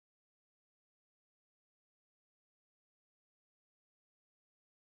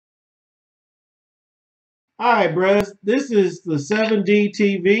All right, bros. This is the 7D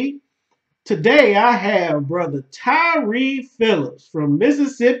TV. Today I have brother Tyre Phillips from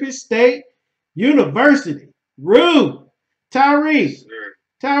Mississippi State University. Rude. Yes, Tyre, sir.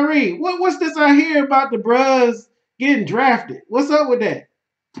 Tyre, what's this I hear about the bros getting drafted? What's up with that?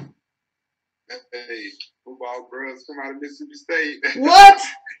 Hey, football bros come out of Mississippi State. What?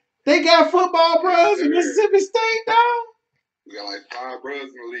 They got football Yes, bros in sir. Mississippi State now? We got like five bros in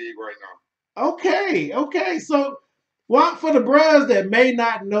the league right now. Okay. So, what for the bros that may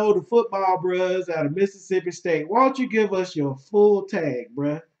not know the football bros out of Mississippi State? Why don't you give us your full tag,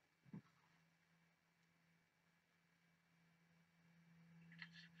 bruh?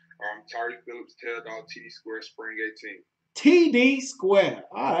 Tyre Phillips, Tail Dog, TD Square, Spring 18. TD Square.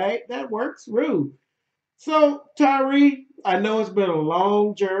 All right, that works. Rude. So, Tyree, I know it's been a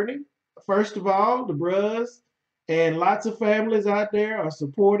long journey. First of all, the bros and lots of families out there are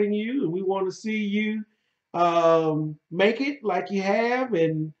supporting you, and we want to see you make it like you have.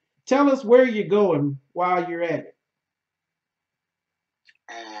 And tell us where you're going while you're at it.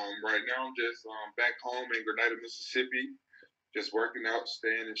 Right now I'm just back home in Grenada, Mississippi, just working out,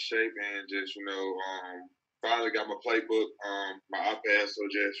 staying in shape, and just finally got my playbook, my iPad. So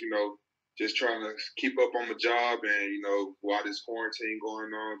just trying to keep up on my job, and while this quarantine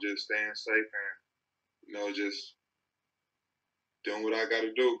going on, just staying safe and just doing what I got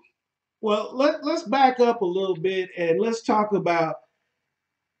to do. Well, let's back up a little bit and let's talk about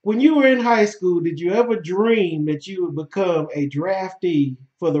when you were in high school. Did you ever dream that you would become a draftee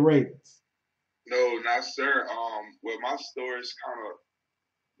for the Ravens? No, not sir. Well, my story is kind of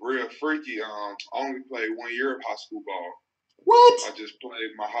real freaky. I only played 1 year of high school ball. What? I just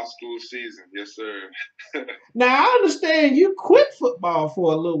played my high school season. Yes, sir. Now I understand you quit football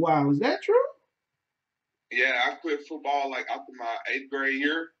for a little while. Is that true? Yeah, I quit football like after my 8th grade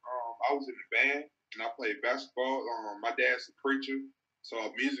year. I was in the band and I played basketball. My dad's a preacher, so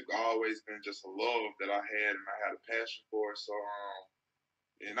music always been just a love that I had and I had a passion for it. So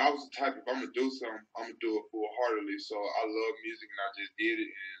and I was the type, if I'm gonna do something, I'm gonna do it full heartedly. So I love music and I just did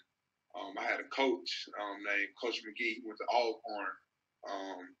it. And I had a coach named Coach McGee. He went to Alcorn.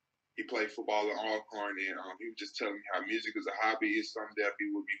 He played football at Alcorn, and he was just telling me how music is a hobby. It's something that'll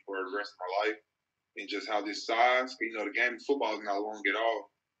be with me for the rest of my life, and just how this size, the game of football is not long at all.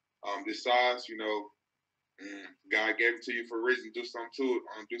 This size, God gave it to you for a reason. Do something to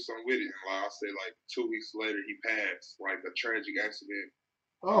it. Do something with it. And like I say, like 2 weeks later, he passed, like a tragic accident.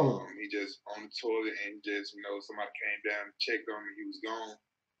 Oh, He just on the toilet and just somebody came down and checked on him. He was gone,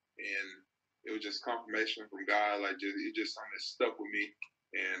 and it was just confirmation from God. Like it just something that stuck with me,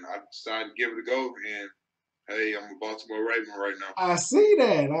 and I decided to give it a go. And hey, I'm a Baltimore Raven right now. I see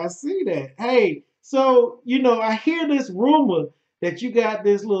that. I see that. Hey, so I hear this rumor that you got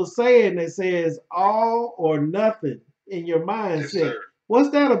this little saying that says all or nothing in your Yes, mindset. sir. What's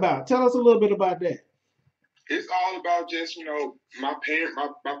that about? Tell us a little bit about that. It's all about just my parents.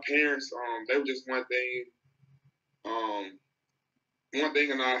 They were just um one thing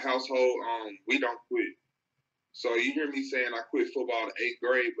in our household. We don't quit. So you hear me saying I quit football in 8th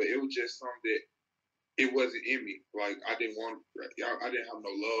grade, but it was just something that it wasn't in me. Like I didn't have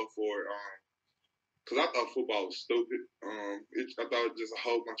no love for it. Cause I thought football was stupid. I thought it was just a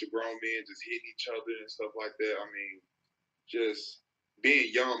whole bunch of grown men just hitting each other and stuff like that. I mean, just being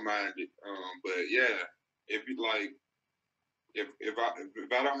young minded. But yeah, if you like, if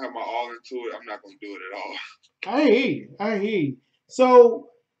I don't have my all into it, I'm not gonna do it at all. I hear you. I hear you. So,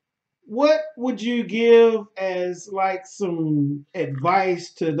 what would you give as like some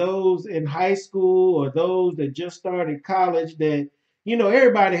advice to those in high school or those that just started college that,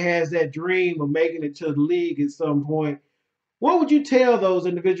 everybody has that dream of making it to the league at some point. What would you tell those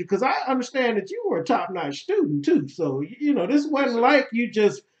individuals? Because I understand that you were a top-notch student too. So, this Yes, wasn't sir. like you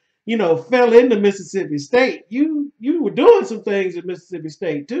just, fell into Mississippi State. You were doing some things at Mississippi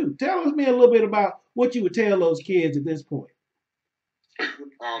State too. Tell us me a little bit about what you would tell those kids at this point.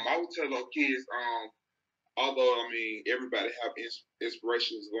 I would tell those kids, although I mean everybody have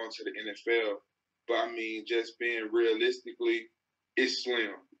inspirations going to the NFL, but I mean just being realistically, it's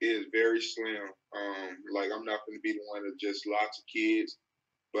slim. It is very slim. Like I'm not going to be the one to just lie to kids,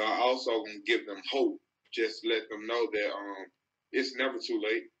 but I also want to give them hope. Just let them know that it's never too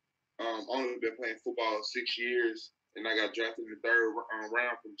late. Only been playing football 6 years, and I got drafted in the third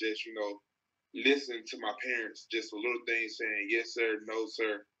round from just listening to my parents. Just a little thing saying yes sir, no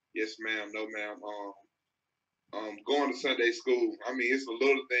sir, yes ma'am, no ma'am. Going to Sunday school. I mean, it's the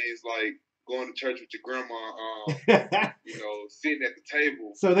little things like going to church with your grandma. Sitting at the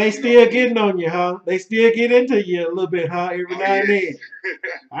table. So they You know, still getting on you, huh? They still get into you a little bit, huh? Every oh now and yes, then.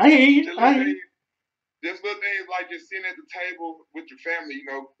 I hear you. just I little hear you. things. just little things like just sitting at the table with your family,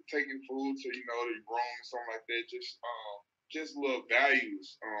 taking food to the room and something like that. Just little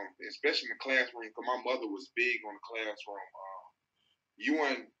values, especially in the classroom. Because my mother was big on the classroom. You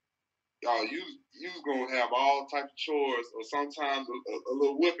and you was gonna have all types of chores, or sometimes a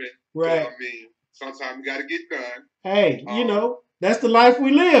little whipping. Because Right. I mean, sometimes you got to get done. Hey, that's the life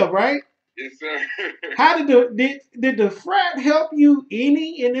we live, right? Yes, sir. How did the frat help you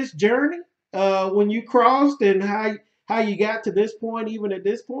any in this journey? When you crossed and how you got to this point, even at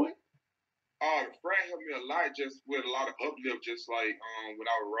this point? The friend helped me a lot, just with a lot of uplift. Just like when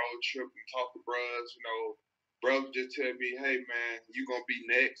I would road trip and talk to bros, bros just tell me, "Hey man, you gonna be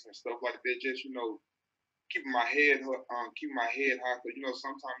next" and stuff like that. Just keeping my head high. Cause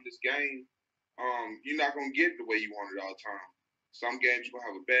sometimes in this game, you're not gonna get it the way you want it all the time. Some games you're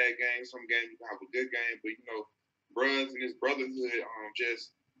gonna have a bad game, some games you're gonna have a good game. But bros and this brotherhood,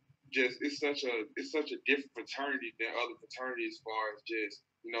 it's such a different fraternity than other fraternities as far as just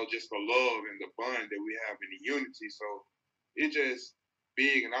the love and the bond that we have in the unity. So it just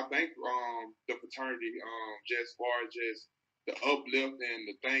big, and I thank the fraternity just far as just the uplift and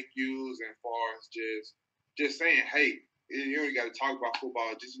the thank yous, and far as just saying, hey, you ain't got to talk about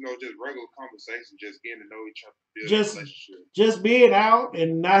football, just regular conversation, just getting to know each other, build that Just relationship. just being out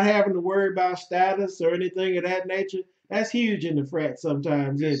and not having to worry about status or anything of that nature. That's huge in the frat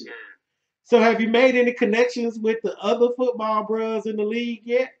sometimes, Yes, isn't it? sir. So have you made any connections with the other football bros in the league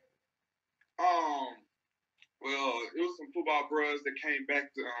yet? Um, Well, it was some football bros that came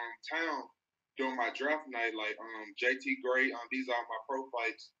back to town during my draft night, like JT Gray. These are my pro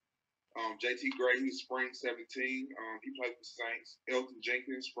fights. JT Gray, he's spring 17. He played for Saints. Elton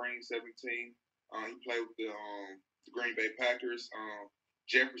Jenkins, spring 17. He played with the Green Bay Packers.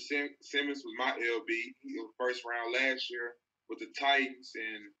 Jeffrey Simmons was my LB. He was first round last year with the Titans,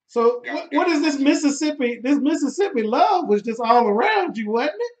 and So got what a is this contract. Mississippi? This Mississippi love was just all around you,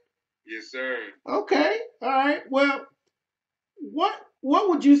 wasn't it? Yes, sir. Okay, all right. Well, what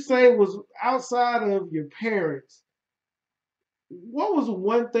would you say was outside of your parents? What was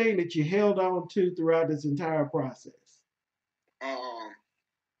one thing that you held on to throughout this entire process? Um,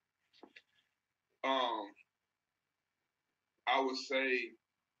 um, I would say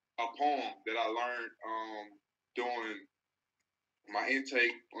a poem that I learned during my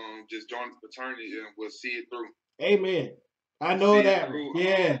intake, just joining the fraternity, and was "See It Through." Amen. I know See it that one. through.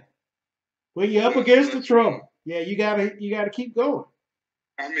 Yeah. When you're up Just against the such trouble, yeah, you gotta keep going.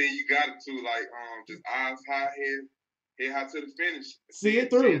 I mean, you got to like just eyes high, head high to the finish. See it See it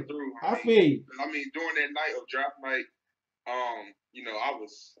through. through. I feel you. During that night of draft night, I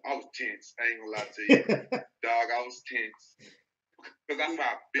was tense. I ain't gonna lie to you, dog. I was tense because I knew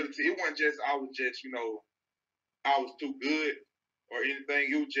my ability. It wasn't just I was just I was too good or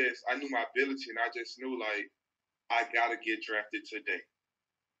anything. It was just I knew my ability, and I just knew like I gotta get drafted today.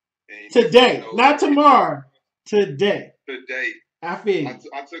 And next thing you Today, know, not it took tomorrow. Today. today. I feel I, you. t-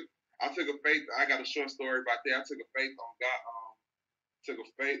 I took I took a faith. I got a short story about that. I took a faith on God. Took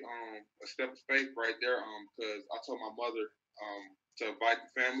a step of faith right there. Because I told my mother to invite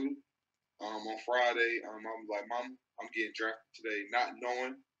the family on Friday. I'm like, Mom, I'm getting drafted today, not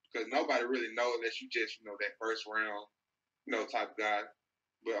knowing, because nobody really knows unless you just that first round type guy.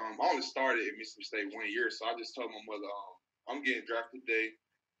 But I only started at Mississippi State 1 year, so I just told my mother, I'm getting drafted today.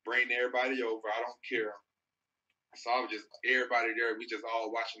 Bring everybody over. I don't care. So I was just everybody there. We just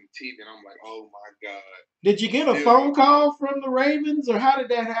all watching the TV, and I'm like, oh my god, Did you get a still phone don't know, call from the Ravens, or how did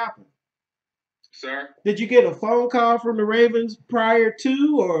that happen? sir. Did you get a phone call from the Ravens prior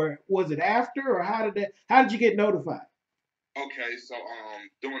to, or was it after, or how did you get notified? Okay, so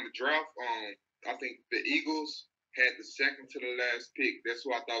during the draft, I think the Eagles had the second to the last pick. That's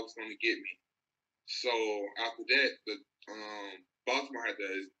who I thought was going to get me. So after that, the Baltimore had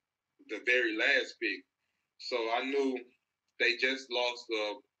the very last pick. So I knew they just lost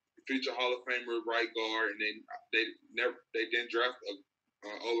the future Hall of Famer right guard, and then they didn't draft a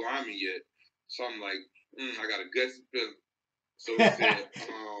O lineman yet. So I'm like, I got a gut feeling. So it said,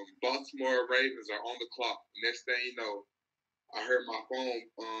 Baltimore Ravens are on the clock. Next thing you know, I heard my phone.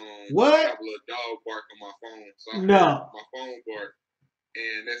 I What? have a little dog bark on my phone, so I heard No. my phone bark,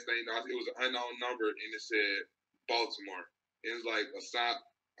 and next thing you know, it was an unknown number, and it said Baltimore. It was like a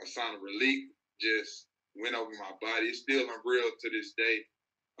sign of relief. Just went over my body. It's still unreal to this day.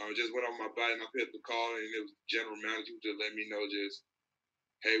 Just went over my body, and I picked the call, and it was the general manager who just let me know, just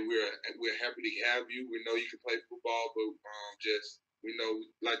hey, we're happy to have you. We know you can play football, but just we know we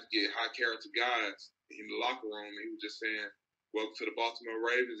like to get high character guys in the locker room. And he was just saying, "Welcome to the Baltimore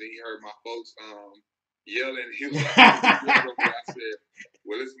Ravens," and he heard my folks. yelling. He was like, "How many years over there?" I said,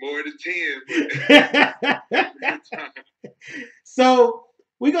 "Well, it's more than 10, but it's a good time." So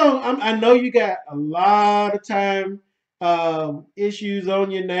we go. I know you got a lot of time issues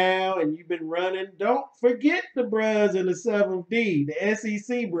on you now, and you've been running. Don't forget the bros in the 7D, the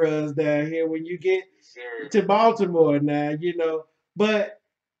SEC bros down here when you get Sir. to Baltimore now. But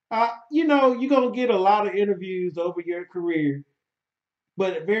you're gonna get a lot of interviews over your career,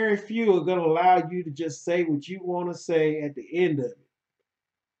 but very few are gonna allow you to just say what you want to say at the end of it.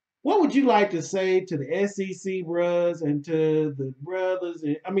 What would you like to say to the SEC bros and to the brothers,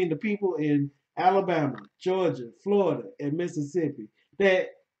 I mean, the people in Alabama, Georgia, Florida, and Mississippi that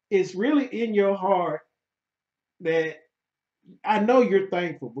it's really in your heart that I know you're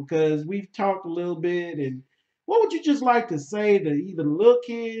thankful because we've talked a little bit and what would you just like to say to either the little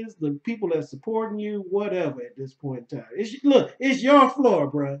kids, the people that's supporting you, whatever at this point in time? Look, it's your floor,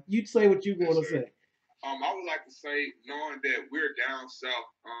 bro. You say what you Yes, want to sir. say. I would like to say, knowing that we're down south,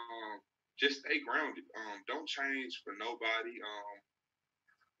 just stay grounded. Don't change for nobody.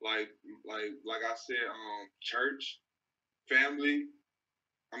 Like like I said, church, family.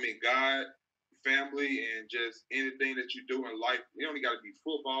 I mean, God, family, and just anything that you do in life. It only got to be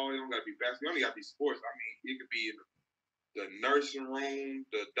football. It don't got to be basketball. It only got to be sports. I mean, it could be the nursing room,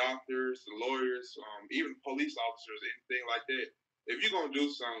 the doctors, the lawyers, even police officers, anything like that. If you're gonna do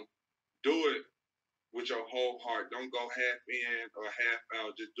something, do it with your whole heart. Don't go half in or half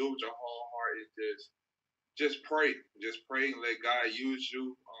out. Just do it with your whole heart and just pray. Just pray and let God use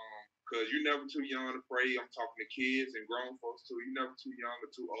you. Cause you're never too young to pray. I'm talking to kids and grown folks too. You're never too young or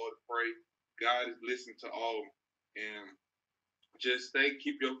too old to pray. God is listening to all. And just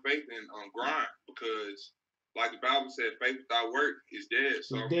keep your faith and grind because, like the Bible said, faith without work is dead.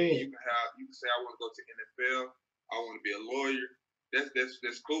 So It's I mean, dead. you can say I want to go to NFL, I want to be a lawyer. That's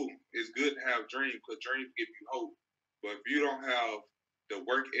cool. It's good to have dreams because dreams give you hope. But if you don't have the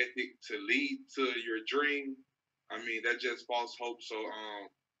work ethic to lead to your dream, I mean that's just false hope. So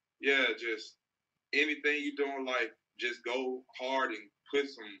yeah, just anything you do in life, just go hard and put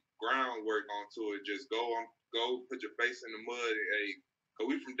some groundwork onto it. Just go put your face in the mud. Hey, cause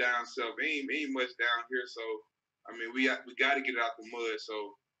we from down south, ain't much down here. So I mean, we got to get out the mud.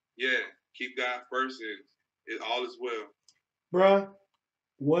 So yeah, keep God first, and all is well. Bruh,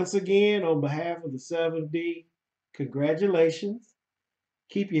 once again, on behalf of the 7D, congratulations.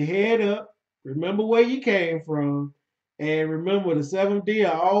 Keep your head up. Remember where you came from. And remember, the 7D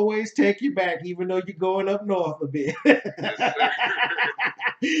will always take you back, even though you're going up north a bit. Yes, sir.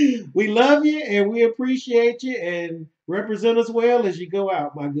 We love you and we appreciate you and represent us well as you go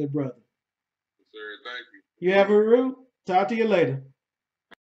out, my good brother. Yes, sir. Thank you. You have a root. Talk to you later.